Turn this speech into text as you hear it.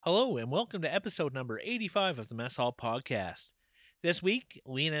Hello, and welcome to episode number 85 of the Mess Hall Podcast. This week,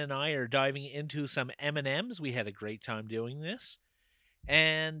 Lena and I are diving into some M&Ms. We had a great time doing this.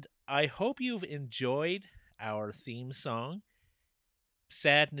 And I hope you've enjoyed our theme song.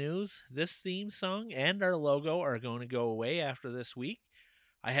 Sad news, this theme song and our logo are going to go away after this week.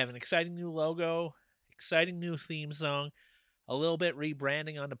 I have an exciting new logo, exciting new theme song, a little bit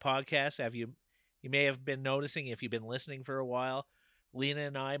rebranding on the podcast. You may have been noticing if you've been listening for a while. Lena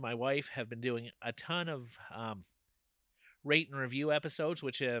and I, my wife, have been doing a ton of rate and review episodes,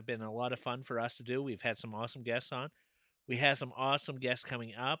 which have been a lot of fun for us to do. We've had some awesome guests on. We have some awesome guests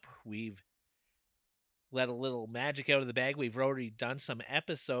coming up. We've let a little magic out of the bag. We've already done some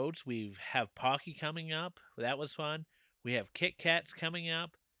episodes. We have Pocky coming up. That was fun. We have Kit Kats coming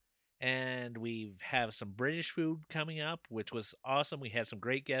up. And we have some British food coming up, which was awesome. We had some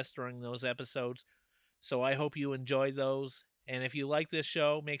great guests during those episodes. So I hope you enjoy those. And if you like this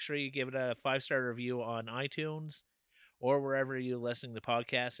show, make sure you give it a 5-star review on iTunes or wherever you're listening to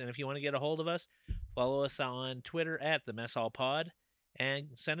podcasts. And if you want to get a hold of us, follow us on Twitter at the Mess Hall Pod and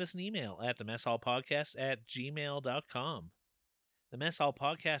send us an email at themesshallpodcast@gmail.com. The Mess Hall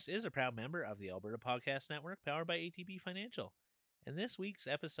Podcast is a proud member of the Alberta Podcast Network, powered by ATB Financial. And this week's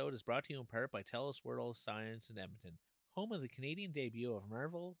episode is brought to you in part by TELUS World of Science in Edmonton, home of the Canadian debut of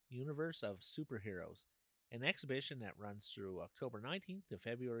Marvel Universe of Superheroes, an exhibition that runs through October 19th to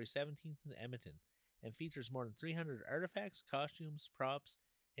February 17th in Edmonton and features more than 300 artifacts, costumes, props,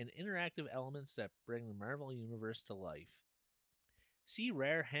 and interactive elements that bring the Marvel Universe to life. See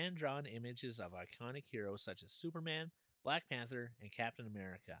rare hand-drawn images of iconic heroes such as Superman, Black Panther, and Captain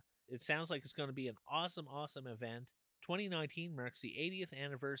America. It sounds like it's going to be an awesome event. 2019 marks the 80th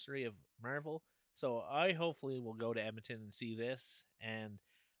anniversary of Marvel, so I hopefully will go to Edmonton and see this. And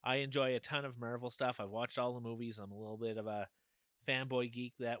I enjoy a ton of Marvel stuff. I've watched all the movies. I'm a little bit of a fanboy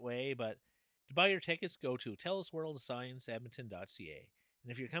geek that way. But to buy your tickets, go to telusworldscienceedmonton.ca.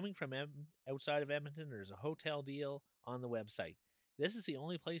 And if you're coming from outside of Edmonton, there's a hotel deal on the website. This is the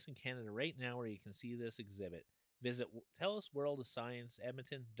only place in Canada right now where you can see this exhibit. Visit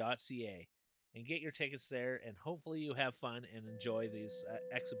telusworldscienceedmonton.ca. and get your tickets there, and hopefully you have fun and enjoy this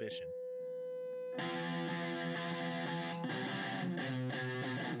exhibition. We're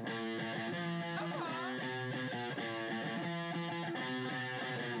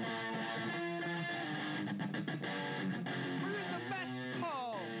in the mess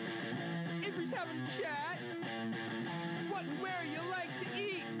hall. Avery's having a chat. What and where you like to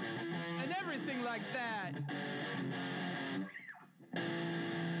eat, and everything like that.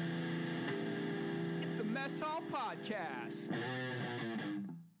 Mess Hall Podcast.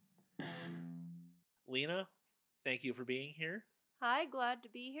 Lena, thank you for being here. Hi, glad to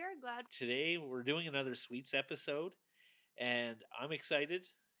be here. Today we're doing another sweets episode, and I'm excited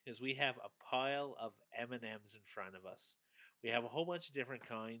because we have a pile of M&Ms in front of us. We have a whole bunch of different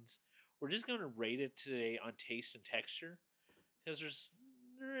kinds. We're just going to rate it today on taste and texture because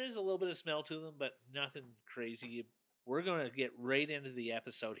there is a little bit of smell to them, but nothing crazy. We're going to get right into the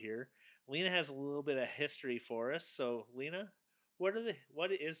episode here. Lena has a little bit of history for us. So, Lena, what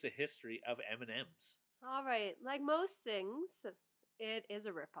is the history of M&Ms? All right. Like most things, it is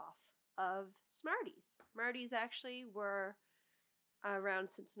a ripoff of Smarties. Smarties actually were around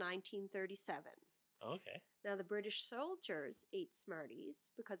since 1937. Okay. Now, the British soldiers ate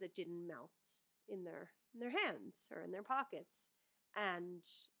Smarties because it didn't melt in their hands or in their pockets. And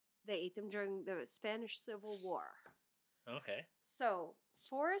they ate them during the Spanish Civil War. Okay. So,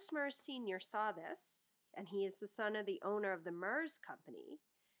 Forrest Mers Sr. saw this, and he is the son of the owner of the Mers Company.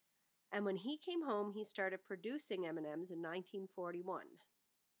 And when he came home, he started producing M&Ms in 1941.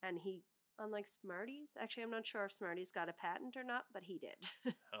 And he, unlike Smarties, actually I'm not sure if Smarties got a patent or not, but he did.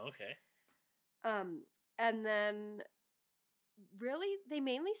 Okay. And then, really, they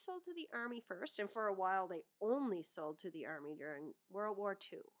mainly sold to the Army first, and for a while they only sold to the Army during World War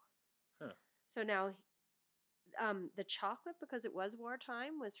II. Huh. So now, the chocolate, because it was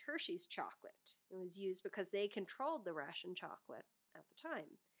wartime, was Hershey's chocolate. It was used because they controlled the ration chocolate at the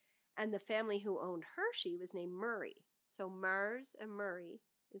time. And the family who owned Hershey was named Murray. So Mars and Murray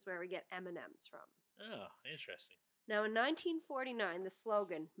is where we get M&Ms from. Oh, interesting. Now in 1949, the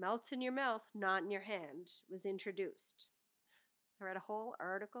slogan, "Melts in your mouth, not in your hand," was introduced. I read a whole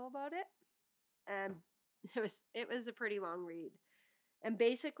article about it, and it was a pretty long read. And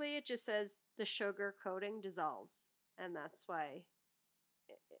basically, it just says the sugar coating dissolves, and that's why,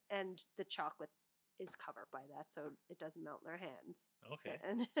 and the chocolate is covered by that, so it doesn't melt in our hands. Okay.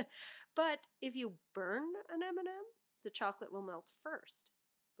 And, but if you burn an M&M, the chocolate will melt first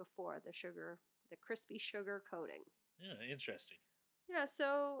before the crispy sugar coating. Yeah, interesting. Yeah,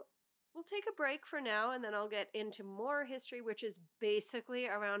 so we'll take a break for now and then I'll get into more history, which is basically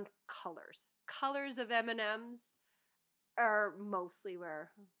around colors. Colors of M&Ms are mostly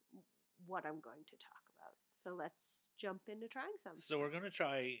what I'm going to talk about. So let's jump into trying some. So we're going to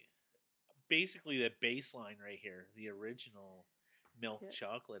try basically the baseline right here, the original milk Yeah.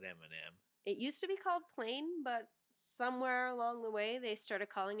 chocolate M&M. It used to be called plain, but somewhere along the way they started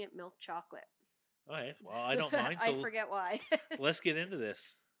calling it milk chocolate. All right. Well, I don't mind. I So forget why. let's get into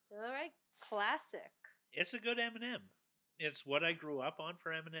this. All right, classic. It's a good M&M. It's what I grew up on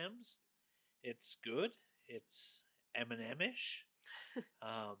for M&Ms. It's good. It's M&M-ish.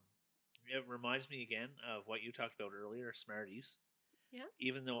 It reminds me again of what you talked about earlier, Smarties. Yeah.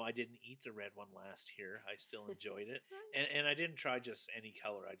 Even though I didn't eat the red one last year, I still enjoyed it. And I didn't try just any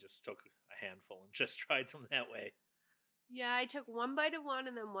color. I just took a handful and just tried them that way. Yeah, I took one bite of one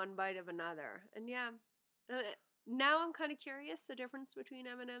and then one bite of another. And yeah, now I'm kind of curious the difference between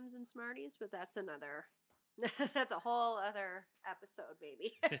M&Ms and Smarties, but that's another that's a whole other episode,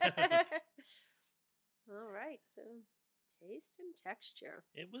 maybe. All right, so taste and texture.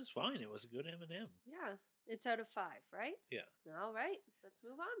 It was fine. It was a good M&M. Yeah, it's out of 5, right? Yeah. All right, let's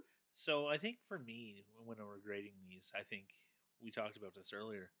move on. So I think for me, when we're grading these, I think we talked about this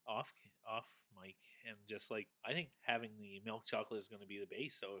earlier off mic, and just like I think having the milk chocolate is going to be the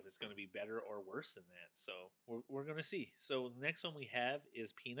base. So if it's going to be better or worse than that, so we're going to see. So the next one we have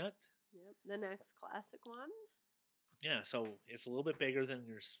is peanut. Yep, the next classic one. Yeah, so it's a little bit bigger than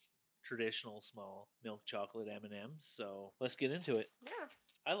your traditional small milk chocolate M&Ms. So let's get into it. Yeah.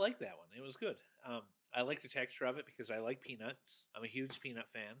 I like that one. It was good. I like the texture of it because I like peanuts. I'm a huge peanut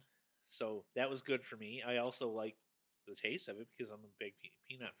fan. So that was good for me. I also like the taste of it because I'm a big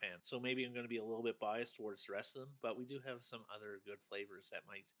peanut fan. So maybe I'm going to be a little bit biased towards the rest of them, but we do have some other good flavors that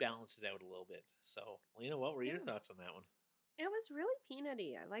might balance it out a little bit. So, Lena, what were your thoughts on that one? It was really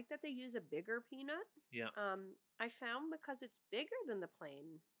peanutty. I like that they use a bigger peanut. Yeah. I found because it's bigger than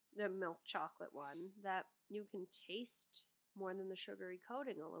the milk chocolate one, that you can taste more than the sugary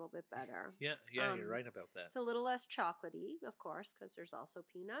coating a little bit better. Yeah, you're right about that. It's a little less chocolatey, of course, because there's also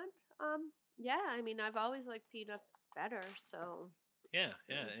peanut. Yeah, I mean, I've always liked peanut better, so. Yeah,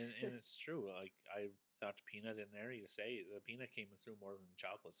 and it's true. Like I thought the peanut in there, you say the peanut came through more than the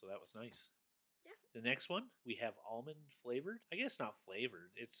chocolate, so that was nice. Yeah. The next one, we have almond flavored. I guess not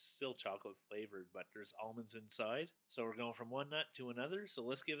flavored. It's still chocolate flavored, but there's almonds inside. So we're going from one nut to another. So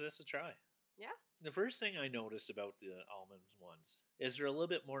let's give this a try. Yeah. The first thing I noticed about the almond ones is they're a little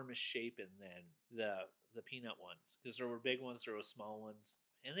bit more misshapen than the peanut ones, because there were big ones, there were small ones,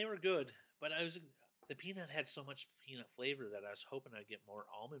 and they were good. But the peanut had so much peanut flavor that I was hoping I'd get more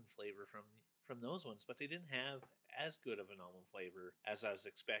almond flavor from those ones, but they didn't have as good of an almond flavor as I was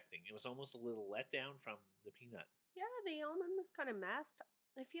expecting. It was almost a little letdown from the peanut. Yeah, the almond was kind of masked.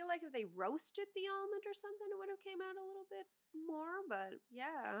 I feel like if they roasted the almond or something, it would have came out a little bit more. But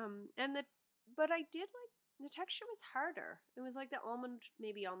yeah, but I did like the texture was harder. It was like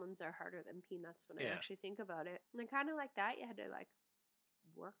maybe almonds are harder than peanuts when I actually think about it. And I kind of like that. You had to like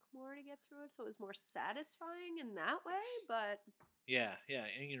work more to get through it, so it was more satisfying in that way. But yeah,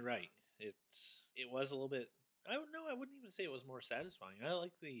 and you're right. It was a little bit. I wouldn't even say it was more satisfying. I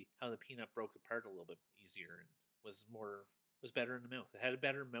like how the peanut broke apart a little bit easier and was better in the mouth. It had a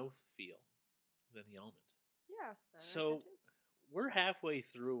better mouth feel than the almond. Yeah. So we're halfway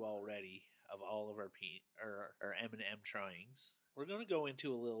through already of all of our M&M tryings. We're going to go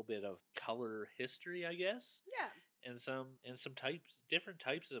into a little bit of color history, I guess. Yeah. And some different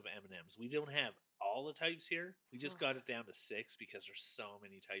types of M&Ms. We don't have all the types here. We just got it down to 6 because there's so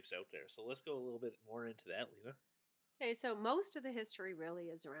many types out there. So let's go a little bit more into that, Lena. Okay, so most of the history really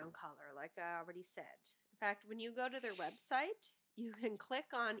is around color, like I already said. In fact, when you go to their website, you can click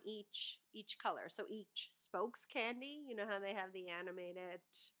on each color. So each spokes candy, you know how they have the animated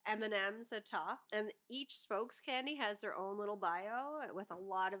M&Ms at top, and each spokes candy has their own little bio with a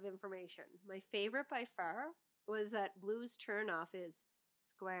lot of information. My favorite by far was that Blue's turnoff is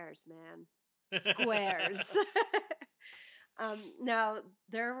squares, man. Squares. Now,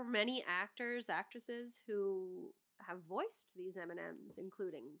 there were many actors, actresses who have voiced these M&Ms,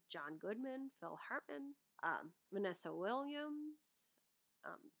 including John Goodman, Phil Hartman, Vanessa Williams,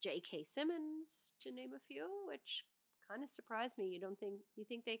 J.K. Simmons, to name a few, which kind of surprised me. You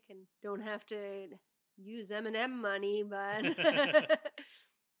think they don't have to use M&M money, but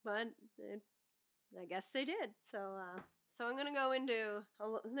but I guess they did. So I'm gonna go into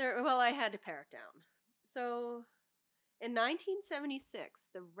I had to pare it down. So in 1976,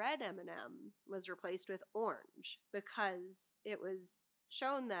 the red M&M was replaced with orange because it was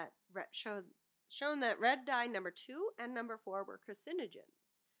shown that shown that red dye number 2 and number 4 were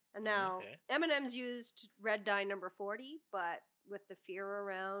carcinogens. And now Okay. M&M's used red dye number 40, but with the fear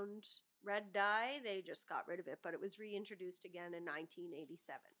around red dye, they just got rid of it. But it was reintroduced again in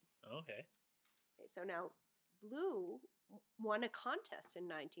 1987. Okay. Okay, so now blue won a contest in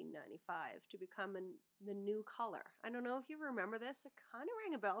 1995 to become the new color. I don't know if you remember this. It kind of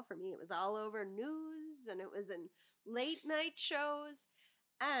rang a bell for me. It was all over news and it was in late night shows.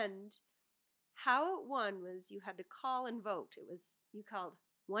 And how it won was you had to call and vote. You called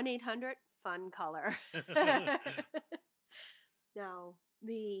 1-800-FUN-COLOR. Now,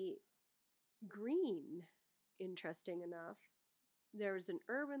 the green, interesting enough, there's an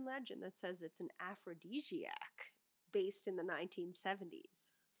urban legend that says it's an aphrodisiac based in the 1970s.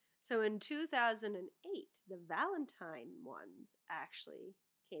 So in 2008, the Valentine ones actually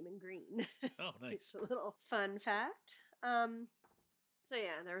came in green. Oh, nice. It's a little fun fact. So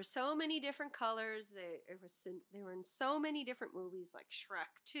yeah, there were so many different colors. They were in so many different movies like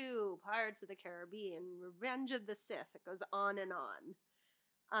Shrek 2, Pirates of the Caribbean, Revenge of the Sith. It goes on and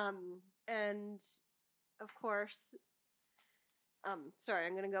on. And of course, sorry,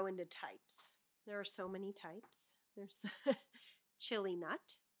 I'm going to go into types. There are so many types. There's chili nut,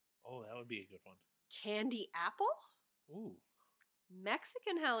 Oh, that would be a good one. candy apple, Ooh.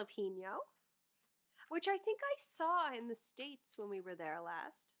 Mexican jalapeno, which I think I saw in the States when we were there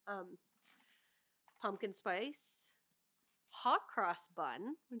last. Pumpkin spice, hot cross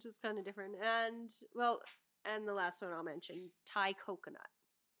bun, which is kind of different, and the last one I'll mention, Thai coconut.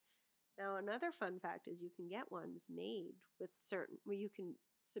 Now, another fun fact is you can get ones made with where you can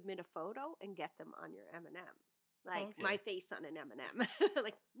submit a photo and get them on your M&M. Like my face on an M&M,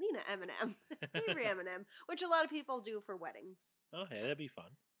 like Lena M&M, Avery M&M, which a lot of people do for weddings. Okay, that'd be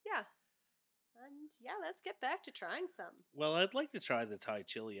fun. Yeah. And yeah, let's get back to trying some. Well, I'd like to try the Thai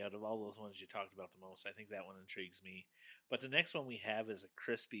chili out of all those ones you talked about the most. I think that one intrigues me. But the next one we have is a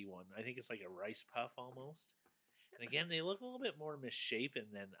crispy one. I think it's like a rice puff almost. And again, they look a little bit more misshapen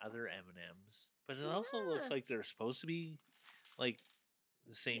than other M&Ms. But it also looks like they're supposed to be like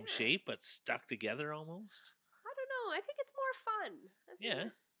the same shape but stuck together almost. I don't know. I think it's more fun.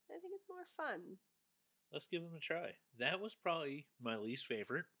 I think it's more fun. Let's give them a try. That was probably my least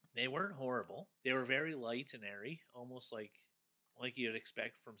favorite. They weren't horrible. They were very light and airy, almost like you'd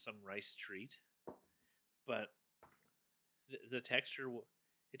expect from some rice treat. But the texture,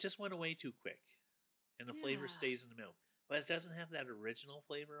 it just went away too quick. And the flavor stays in the mouth. But it doesn't have that original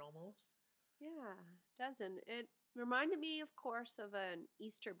flavor almost. Yeah, it doesn't. It reminded me, of course, of an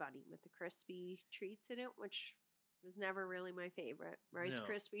Easter bunny with the crispy treats in it, which was never really my favorite. Rice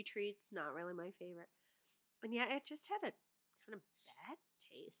Krispie treats, not really my favorite. And yeah, it just had a kind of bad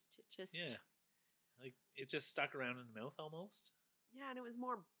taste. It just like it just stuck around in the mouth almost. Yeah, and it was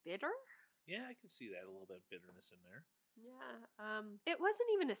more bitter. Yeah, I can see that, a little bit of bitterness in there. Yeah. It wasn't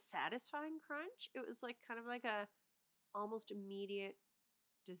even a satisfying crunch. It was like kind of like a almost immediate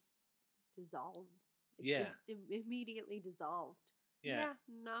dissolve. Yeah. Immediately dissolved. Yeah.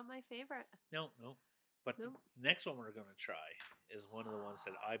 Not my favorite. No. But the next one we're going to try is one of the ones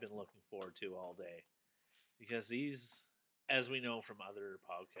that I've been looking forward to all day. Because these, as we know from other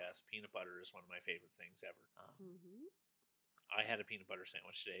podcasts, peanut butter is one of my favorite things ever. I had a peanut butter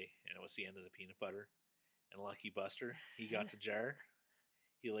sandwich today, and it was the end of the peanut butter. And Lucky Buster, he got the jar.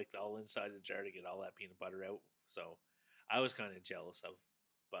 He licked all inside the jar to get all that peanut butter out. So I was kind of jealous of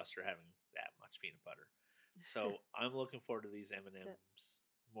Buster having that much peanut butter. So I'm looking forward to these M&Ms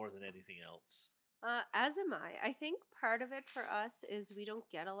more than anything else. As am I. I think part of it for us is we don't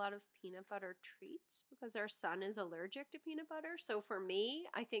get a lot of peanut butter treats because our son is allergic to peanut butter. So for me,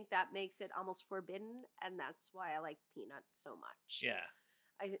 I think that makes it almost forbidden, and that's why I like peanuts so much. Yeah.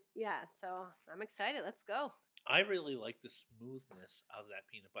 So I'm excited. Let's go. I really like the smoothness of that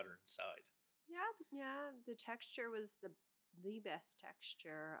peanut butter inside. Yeah. The texture was the best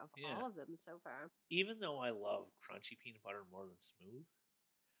texture of all of them so far. Even though I love crunchy peanut butter more than smooth,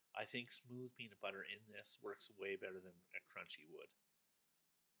 I think smooth peanut butter in this works way better than a crunchy would.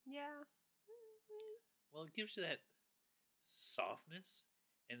 Yeah. Well, it gives you that softness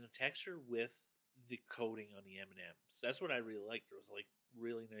and the texture with the coating on the M&Ms. That's what I really liked. There was like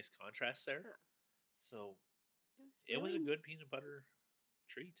really nice contrast there. Yeah. So it was a good peanut butter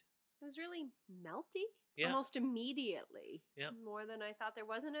treat. It was really melty almost immediately. Yeah. More than I thought. There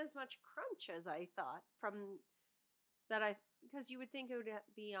wasn't as much crunch as I thought because you would think it would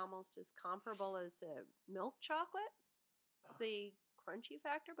be almost as comparable as a milk chocolate, the crunchy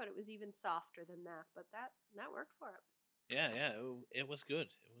factor, but it was even softer than that. But that worked for it. Yeah, it was good.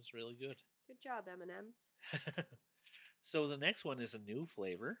 It was really good. Good job, M&Ms. So the next one is a new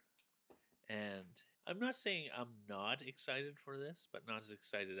flavor, And I'm not saying I'm not excited for this, but not as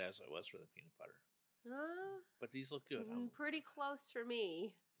excited as I was for the peanut butter. But these look good. Pretty close for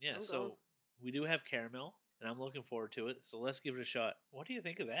me. Yeah, I'm so going- we do have caramel, and I'm looking forward to it. So let's give it a shot. What do you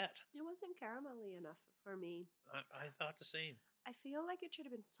think of that? It wasn't caramelly enough for me. I thought the same. I feel like it should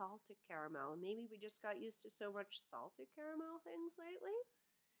have been salted caramel. Maybe we just got used to so much salted caramel things lately.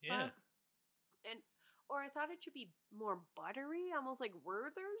 Yeah. Or I thought it should be more buttery, almost like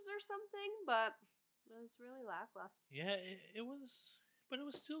Werther's or something, but it was really lackluster. Yeah, it was, but it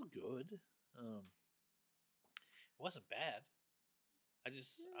was still good. It wasn't bad. I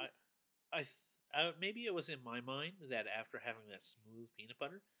just, maybe it was in my mind that after having that smooth peanut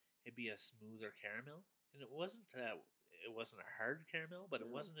butter, it'd be a smoother caramel, and it wasn't. It wasn't a hard caramel, but it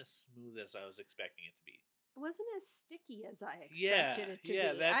wasn't as smooth as I was expecting it to be. It wasn't as sticky as I expected it to be.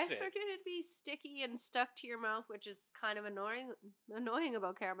 I expected it to be sticky and stuck to your mouth, which is kind of annoying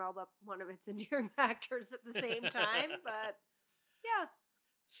about caramel, but one of its endearing factors at the same time. But yeah.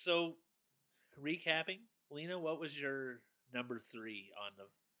 So, recapping, Lena, what was your number 3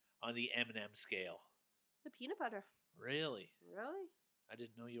 on the M&M scale? The peanut butter. Really? Really? I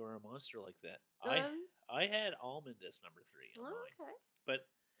didn't know you were a monster like that. I had almond as number 3 on mine. Okay. But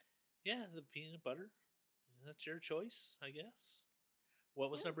yeah, the peanut butter. That's your choice, I guess. What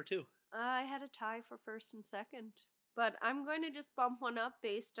was number 2? I had a tie for first and second, but I'm going to just bump one up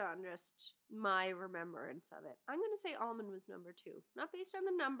based on just my remembrance of it. I'm going to say almond was number 2, not based on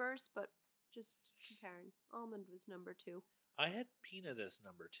the numbers, but just comparing. Almond was number 2. I had peanut as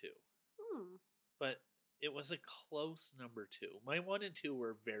number 2. But it was a close number 2. My 1 and 2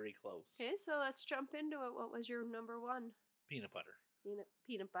 were very close. Okay, so let's jump into it. What was your number 1? Peanut butter.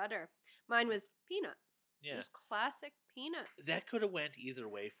 Peanut butter. Mine was peanut. Yeah. Just classic peanut. That could have went either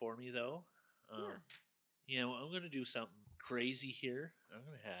way for me, though. You know, I'm going to do something crazy here. I'm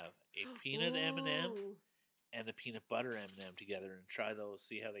going to have a peanut M&M and a peanut butter M&M together and try those,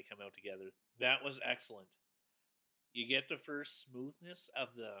 see how they come out together. That was excellent. You get the first smoothness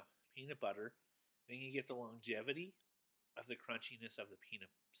of the peanut butter, then you get the longevity of the crunchiness of the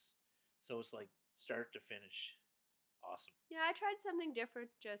peanuts. So it's like start to finish. Awesome. Yeah, I tried something different,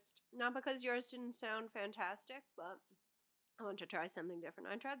 just not because yours didn't sound fantastic, but I want to try something different.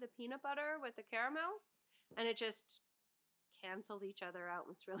 I tried the peanut butter with the caramel, and it just canceled each other out.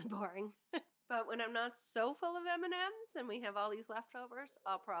 It's really boring. But when I'm not so full of M&Ms and we have all these leftovers,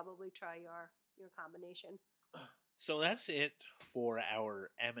 I'll probably try your combination. So that's it for our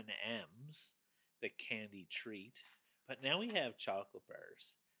M&Ms, the candy treat. But now we have chocolate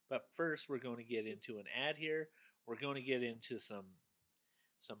bars. But first, we're going to get into an ad here. We're going to get into some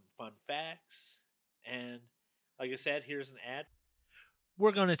fun facts. And like I said, here's an ad.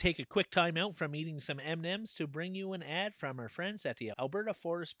 We're going to take a quick time out from eating some M&Ms to bring you an ad from our friends at the Alberta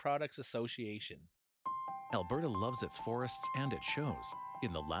Forest Products Association. Alberta loves its forests, and it shows.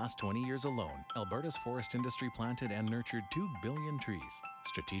 In the last 20 years alone, Alberta's forest industry planted and nurtured 2 billion trees.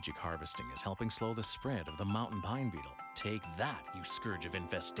 Strategic harvesting is helping slow the spread of the mountain pine beetle. Take that, you scourge of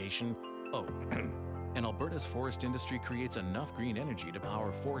infestation. Oh, and Alberta's forest industry creates enough green energy to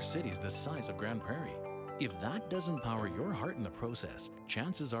power 4 cities the size of Grand Prairie. If that doesn't power your heart in the process,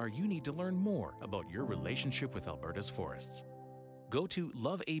 chances are you need to learn more about your relationship with Alberta's forests. Go to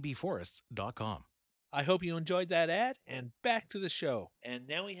loveabforests.com. I hope you enjoyed that ad, and back to the show. And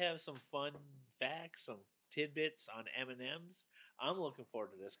now we have some fun facts, some tidbits on M&Ms. I'm looking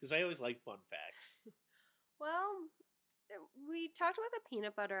forward to this because I always like fun facts. Well, we talked about the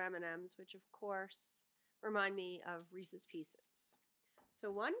peanut butter M&Ms, which of course remind me of Reese's Pieces.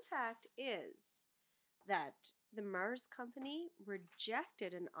 So one fact is that the Mars Company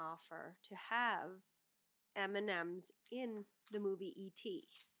rejected an offer to have M&Ms in the movie E.T.,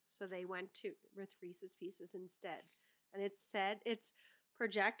 so they went with Reese's Pieces instead. And it's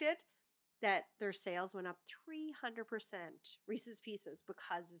projected that their sales went up 300%, Reese's Pieces,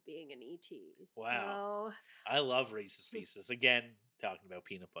 because of being an E.T. Wow. So, I love Reese's Pieces. Again, talking about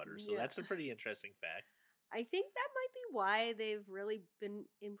peanut butter. So that's a pretty interesting fact. I think that might be why they've really been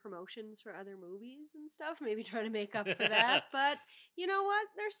in promotions for other movies and stuff, maybe trying to make up for that. But you know what?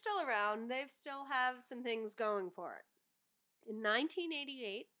 They're still around. They still have some things going for it. In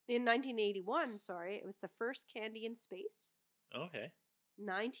 1981, it was the first candy in space. Okay.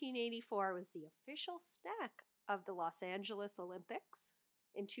 1984 was the official snack of the Los Angeles Olympics.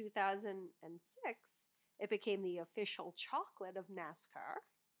 In 2006, it became the official chocolate of NASCAR.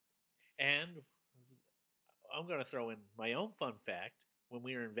 And I'm going to throw in my own fun fact. When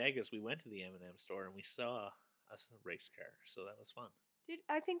we were in Vegas, we went to the M&M store and we saw a race car, so that was fun.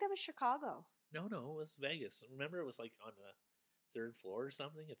 I think that was Chicago. No, it was Vegas. Remember, it was like on third floor or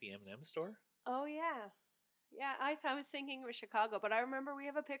something at the M&M store. Oh yeah. Yeah, I was thinking it was Chicago, but I remember we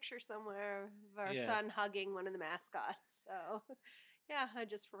have a picture somewhere of our Yeah. son hugging one of the mascots. So, yeah, I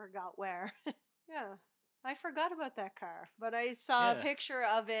just forgot where. Yeah, I forgot about that car, but I saw a Yeah. picture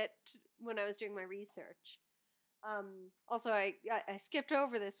of it when I was doing my research. Also, I skipped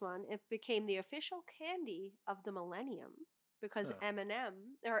over this one. It became the official candy of the millennium because Huh.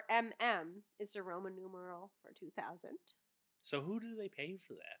 M&M or MM is the Roman numeral for 2000. So who do they pay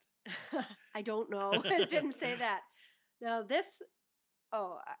for that? I don't know. It didn't say that. Now this,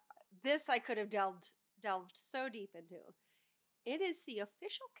 oh, this I could have delved so deep into. It is the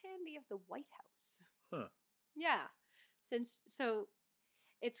official candy of the White House. Huh. Yeah, so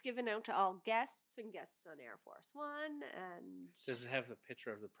it's given out to all guests and guests on Air Force One, and Does it have the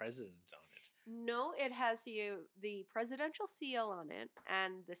picture of the president on it? no, it has the presidential seal on it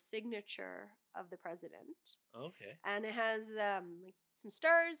and the signature of the president. Okay. And it has like some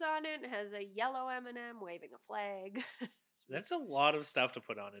stars on it. It has a yellow M&M waving a flag. That's a lot of stuff to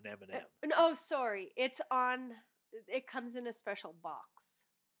put on an M&M. Oh, sorry. It's on. It comes in a special box.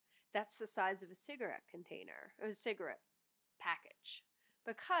 That's the size of a cigarette container, or a cigarette package.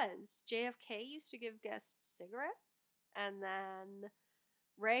 Because JFK used to give guests cigarettes, and then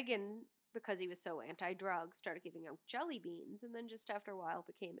Reagan, because he was so anti-drug, started giving out jelly beans, and then just after a while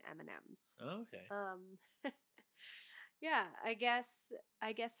became M&Ms. Okay. Yeah, I guess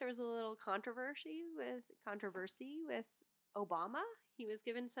there was a little controversy with Obama. He was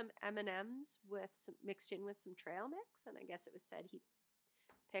given some M&Ms with some mixed in with some trail mix, and I guess it was said he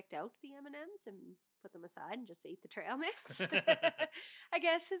picked out the M&Ms and put them aside and just ate the trail mix. I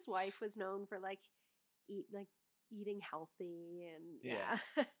guess his wife was known for eating healthy and yeah.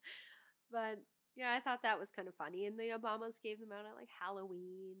 But yeah, I thought that was kind of funny. And the Obamas gave them out at like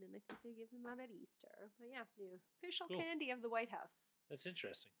Halloween, and I think they give them out at Easter. But yeah, the official Cool. candy of the White House. That's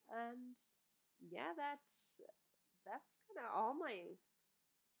interesting. And yeah, that's kind of all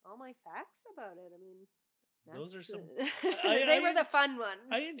my facts about it. I mean, Those are some. they were the fun ones.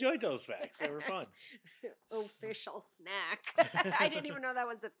 I enjoyed those facts. They were fun. Official snack. I didn't even know that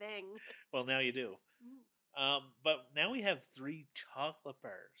was a thing. Well, now you do. But now we have 3 chocolate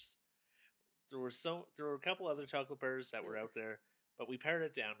bars. There were a couple other chocolate bars that were out there, but we pared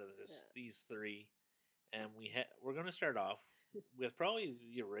it down to these 3, and we're going to start off with probably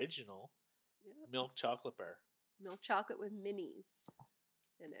the original milk chocolate bar. Milk chocolate with minis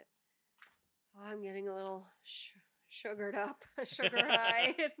in it. Oh, I'm getting a little sugared up, sugar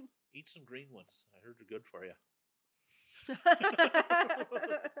high. Eat some green ones. I heard they're good for you.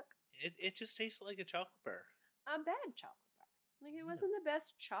 It just tastes like a chocolate bar. A bad chocolate bar. Like it wasn't the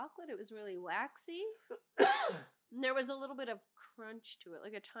best chocolate. It was really waxy. And there was a little bit of crunch to it,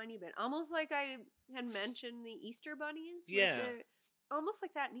 like a tiny bit, almost like I had mentioned the Easter bunnies. Yeah. Almost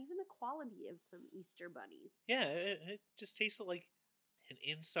like that, and even the quality of some Easter bunnies. Yeah, it just tasted like an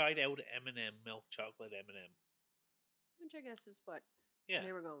inside-out M&M, milk chocolate M&M. Which I guess is what Yeah.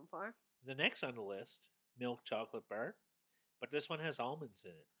 they were going for. The next on the list, milk chocolate bar, but this one has almonds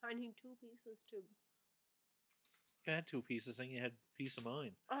in it. I need 2 pieces too. You had 2 pieces, and you had a piece of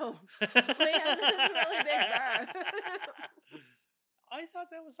mine. Oh, man, this is a really big bar. I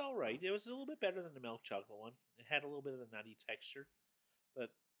thought that was all right. It was a little bit better than the milk chocolate one. It had a little bit of a nutty texture, but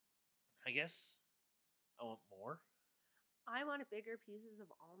I guess I want more. I wanted bigger pieces of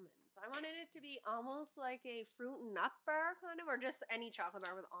almonds. I wanted it to be almost like a fruit and nut bar, kind of, or just any chocolate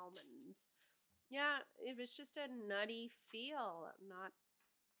bar with almonds. Yeah, it was just a nutty feel, not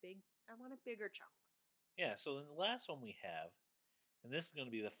big. I wanted bigger chunks. Yeah, so then the last one we have, and this is going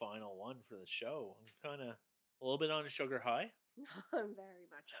to be the final one for the show. I'm kind of a little bit on a sugar high. I'm very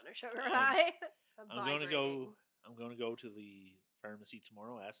much on a sugar high. I'm going to go to the pharmacy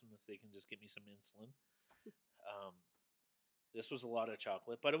tomorrow. Ask them if they can just get me some insulin. This was a lot of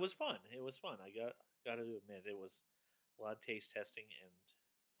chocolate, but it was fun. It was fun. I got to admit, it was a lot of taste testing and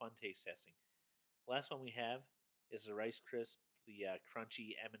fun taste testing. Last one we have is the Rice Crisp, the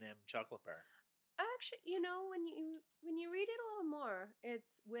crunchy M&M chocolate bar. Actually, when you read it a little more,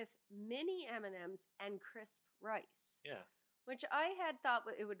 it's with mini M&Ms and crisp rice. Yeah. Which I had thought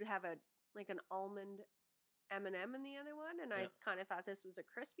it would have an almond M&M in the other one, and I kind of thought this was a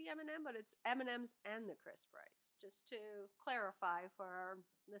crispy M&M, but it's M&Ms and the crisp rice, just to clarify for our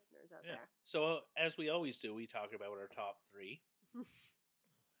listeners out there. So as we always do, we talk about our top 3.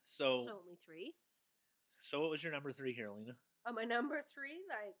 So only 3. So what was your number 3 here, Lena? Oh, my number 3,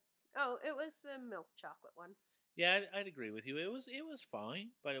 it was the milk chocolate one. Yeah, I'd agree with you. It was fine,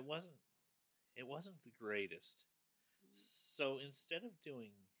 but it wasn't the greatest. So instead of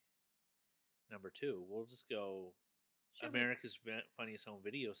doing number 2, we'll just go Should America's Funniest Home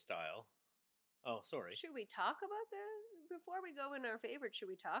Video style. Oh, sorry. Should we talk about before we go in our favorite? Should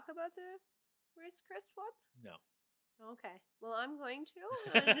we talk about the Rice Crisp one? No. Okay. Well, I'm going to.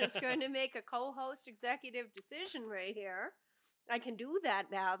 I'm just going to make a co-host executive decision right here. I can do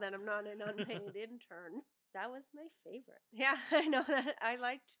that now that I'm not an unpaid intern. That was my favorite. Yeah, I know that. I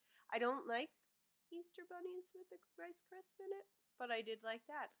don't like Easter bunnies with the Rice Crisp in it, but I did like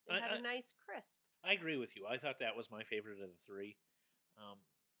that. It had a nice crisp. I agree with you. I thought that was my favorite of the three.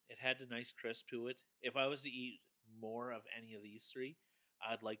 It had a nice crisp to it. If I was to eat more of any of these three,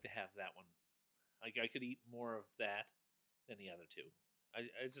 I'd like to have that one. Like, I could eat more of that than the other two. I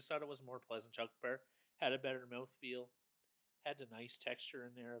just thought it was a more pleasant chocolate bar. Had a better mouthfeel. Had a nice texture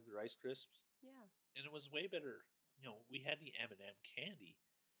in there of the Rice Crisps. Yeah. And it was way better. We had the M&M candy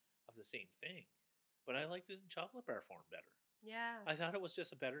of the same thing, but I liked it in chocolate bar form better. Yeah. I thought it was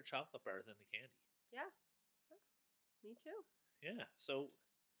just a better chocolate bar than the candy. Yeah. Me too. Yeah, so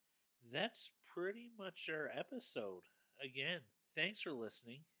that's pretty much our episode. Again, thanks for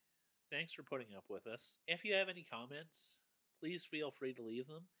listening. Thanks for putting up with us. If you have any comments, please feel free to leave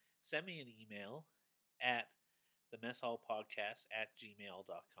them. Send me an email at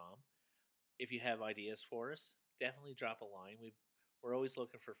themesshallpodcast@gmail.com. If you have ideas for us, definitely drop a line. We're always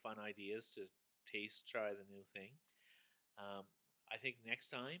looking for fun ideas to try the new thing. I think next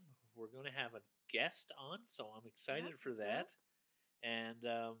time we're going to have a guest on, so I'm excited for that. And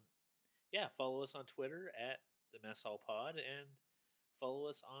follow us on Twitter at the Mess Hall Pod, and follow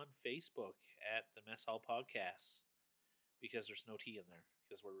us on Facebook at the Mess Hall Podcasts, because there's no T in there,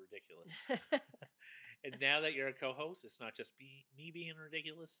 because we're ridiculous. And now that you're a co-host, it's not just me being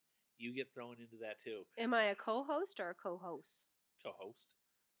ridiculous. You get thrown into that too. Am I a co-host or a co-host? Co-host.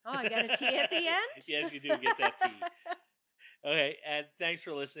 Oh, I got a T at the end? Yes, you do get that T. Okay, and thanks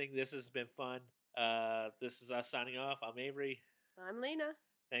for listening. This has been fun. This is us signing off. I'm Avery. I'm Lena.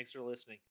 Thanks for listening.